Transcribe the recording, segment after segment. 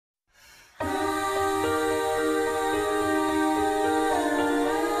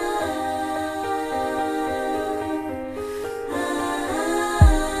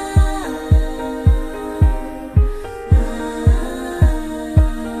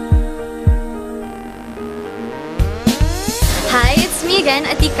again,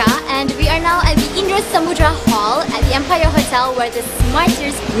 Atika, and we are now at the Indra Samudra Hall at the Empire Hotel where the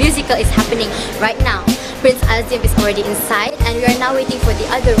Smarters musical is happening right now. Prince Azim is already inside and we are now waiting for the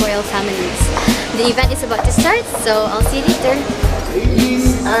other royal families. The event is about to start, so I'll see you later.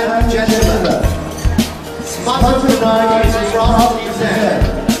 Ladies and gentlemen, Smarters tonight is proud to present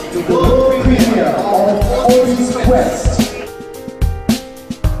the world premiere of Ody's Quest.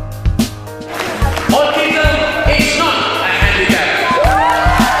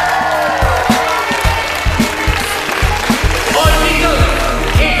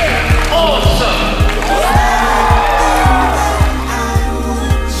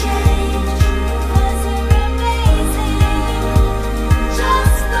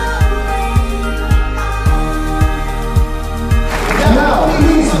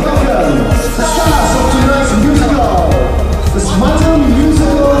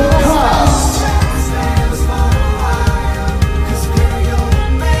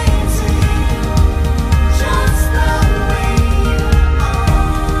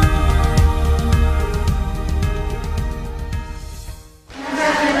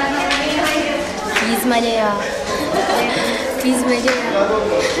 Please, Medea.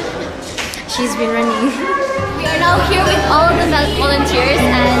 She's been running. We are now here with all the volunteers,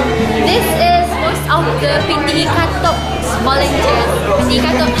 and this is most of the Pinti Ikatop volunteers. Pinti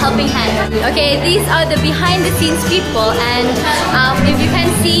Ikatop helping hand. Okay, these are the behind the scenes people, and if you can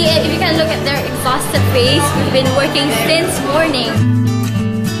see, if you can look at their exhausted face, we've been working since morning.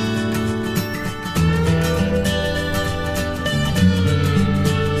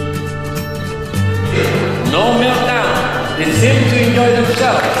 No meltdown. They seem to enjoy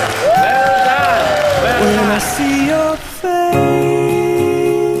themselves. Well done. Well done. When I see your face,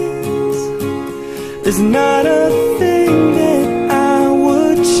 there's not a thing that I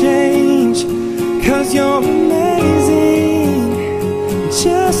would change. 'Cause you're amazing,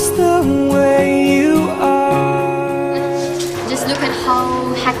 just the way you are. Just look at how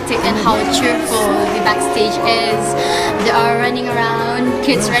hectic and how cheerful the backstage is. They are running around,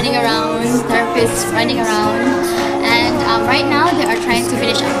 kids running around, therapists running around, and right now they are trying to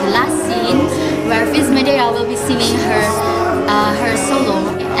finish up the last scene where Fizz Medea will be singing her solo,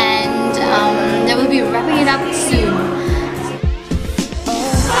 and they will be wrapping it up soon.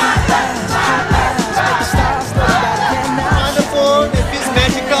 Wonderful, it feels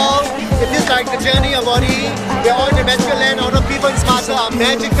magical, it feels like the journey of Odi. We're all in the magical land, all the people in Smarter are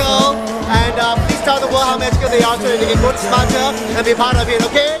magical, and please tell the world how magical they are so that they can go to Smarter and be part of it,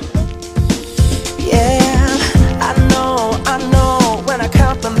 okay? Yeah, I know, when I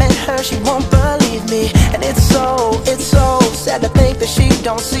compliment her she won't believe me. And it's so sad to think that she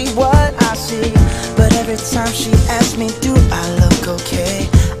don't see what I see. But every time she asks me, do I look okay,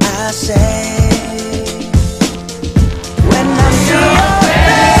 I say, when I see your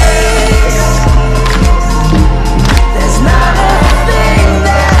face, there's not a thing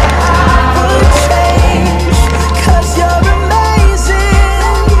that I would change. 'Cause you're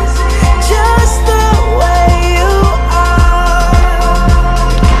amazing, just the way you are.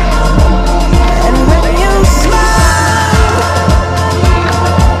 And when you smile,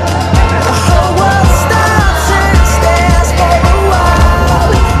 the whole world stops and stares for a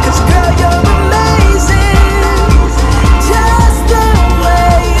while. 'Cause girl, you're amazing, just the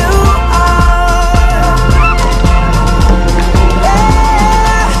way you are.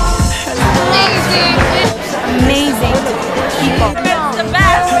 Amazing people. It's the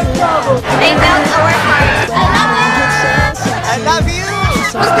best. They melt our hearts. I love it. I love you!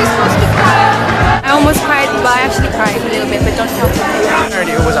 Was this supposed to cry? I almost cried, but I actually cried a little bit, but don't tell me.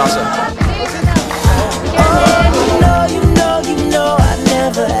 It was awesome. You know I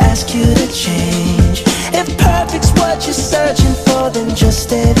never ask you to change. If perfect's what you're searching for, then just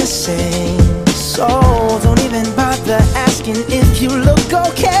stay the same. So don't even bother asking if you look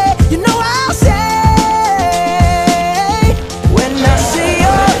okay. You know I'll say, when I see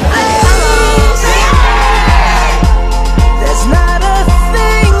your face, there's not a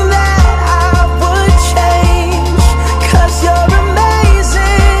thing that I would change. 'Cause you're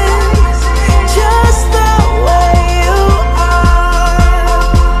amazing,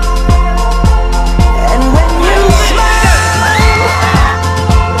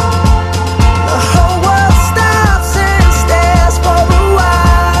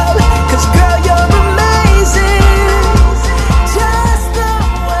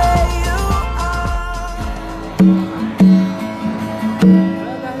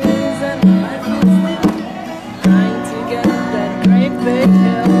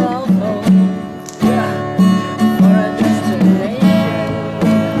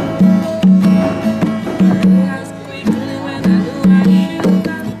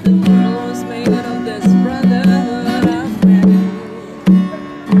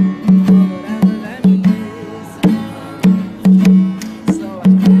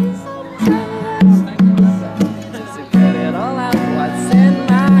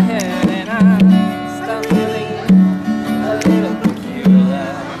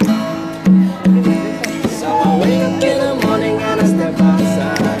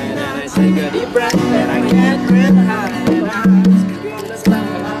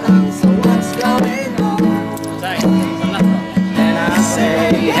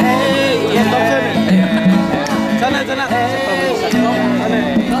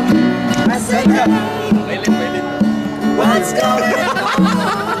 What's going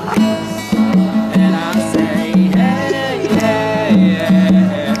on? And I say, hey, hey, hey,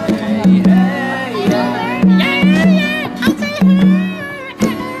 hey, hey, yeah. I'll say,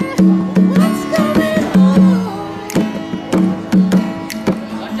 what's going on?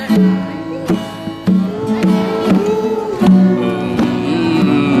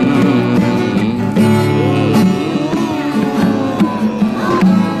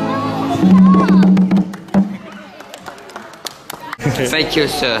 Thank you,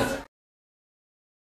 sir.